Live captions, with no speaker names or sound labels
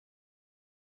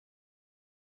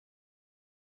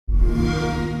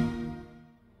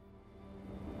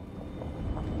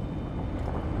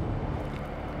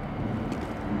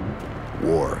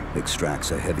extracts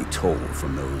a heavy toll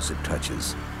from those it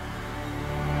touches.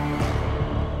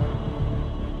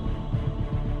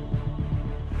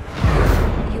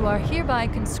 You are hereby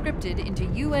conscripted into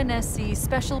UNSC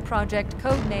Special Project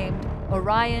codenamed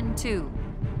Orion 2.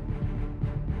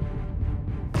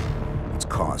 Its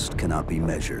cost cannot be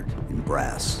measured in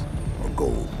brass or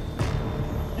gold.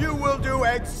 You will do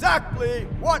exactly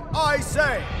what I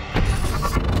say!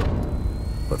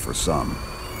 But for some,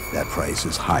 that price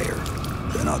is higher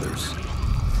than others.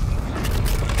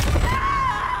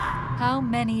 How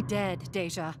many dead,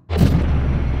 Deja?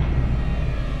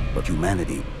 But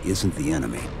humanity isn't the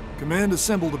enemy. Command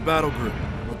assembled a battle group.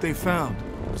 What they found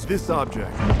was this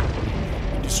object.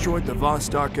 It destroyed the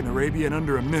Vostok in Arabia in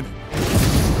under a minute.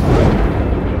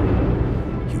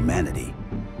 Humanity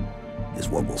is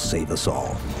what will save us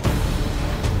all.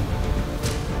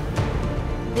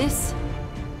 This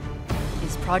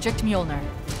is Project Mjolnir.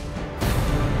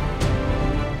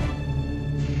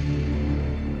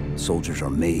 Soldiers are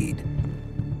made,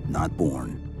 not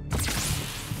born.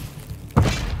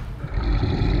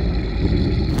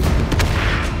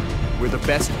 We're the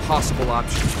best possible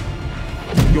option.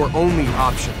 Your only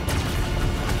option.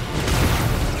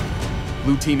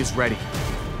 Blue team is ready.